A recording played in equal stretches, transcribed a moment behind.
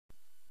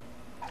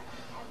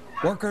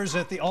Workers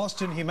at the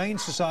Austin Humane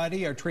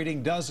Society are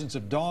treating dozens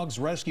of dogs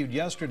rescued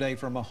yesterday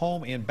from a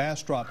home in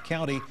Bastrop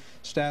County.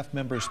 Staff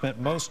members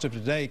spent most of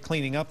today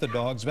cleaning up the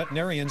dogs.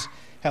 Veterinarians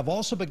have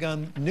also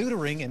begun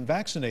neutering and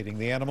vaccinating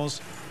the animals.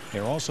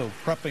 They're also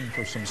prepping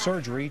for some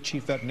surgery.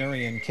 Chief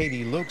Veterinarian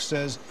Katie Luke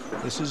says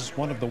this is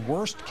one of the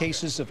worst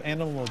cases of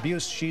animal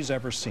abuse she's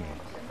ever seen.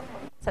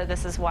 So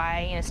this is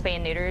why, spay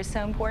and neuter is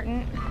so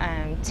important,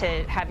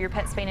 to have your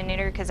pet spayed and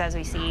neutered, because as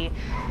we see,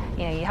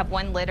 you have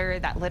one litter,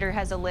 that litter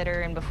has a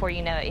litter, and before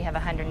you know it, you have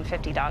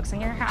 150 dogs in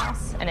your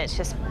house, and it's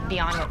just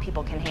beyond what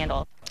people can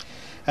handle.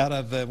 Out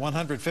of the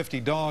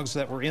 150 dogs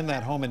that were in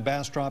that home in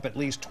Bastrop, at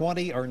least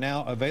 20 are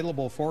now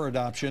available for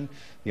adoption.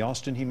 The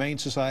Austin Humane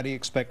Society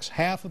expects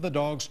half of the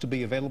dogs to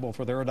be available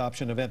for their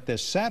adoption event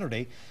this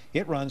Saturday.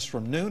 It runs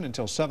from noon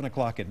until 7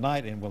 o'clock at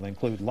night and will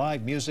include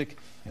live music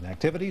and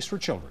activities for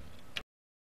children.